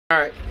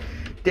Alright,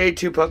 day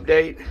 2 pup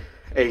date,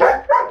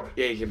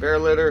 Asian bear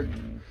litter.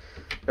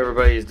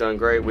 Everybody's done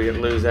great. We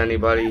didn't lose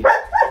anybody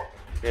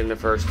in the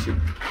first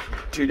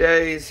two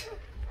days.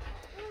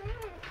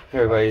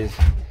 Everybody's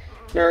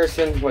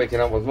nursing, waking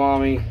up with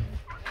mommy.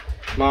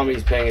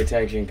 Mommy's paying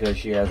attention because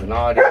she has an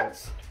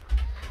audience.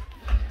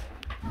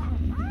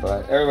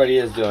 But everybody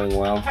is doing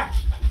well.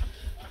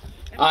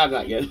 I'm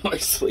not getting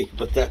much sleep,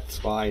 but that's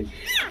fine.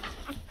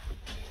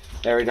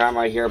 Every time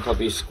I hear a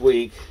puppy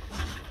squeak,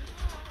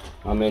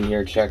 I'm in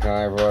here checking on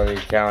everybody,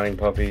 counting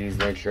puppies,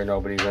 make sure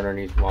nobody's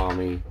underneath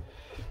mommy.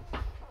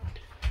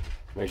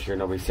 Make sure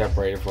nobody's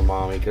separated from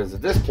mommy, because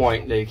at this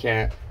point, they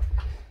can't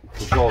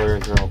control their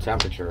internal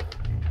temperature.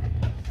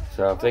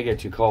 So if they get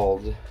too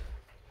cold,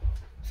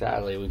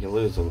 sadly, we can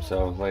lose them.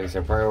 So like I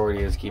said,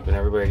 priority is keeping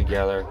everybody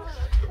together,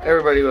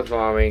 everybody with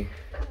mommy.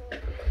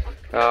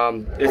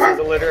 This is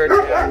a litter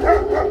of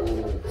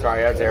 10.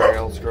 Sorry, that's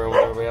Ariel screwing with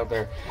everybody out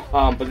there.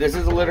 But this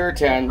is a litter of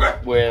 10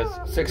 with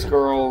 6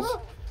 girls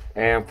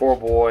and 4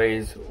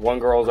 boys. 1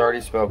 girl's already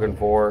spoken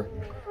for.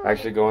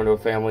 Actually going to a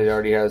family that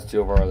already has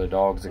 2 of our other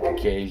dogs, a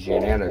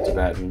Caucasian and a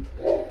Tibetan.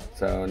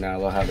 So now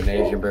they'll have an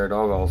Asian bear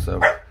dog also.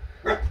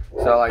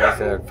 So like I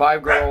said,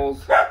 5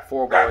 girls,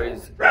 4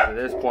 boys, at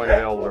this point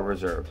available to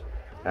reserve.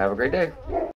 Have a great day.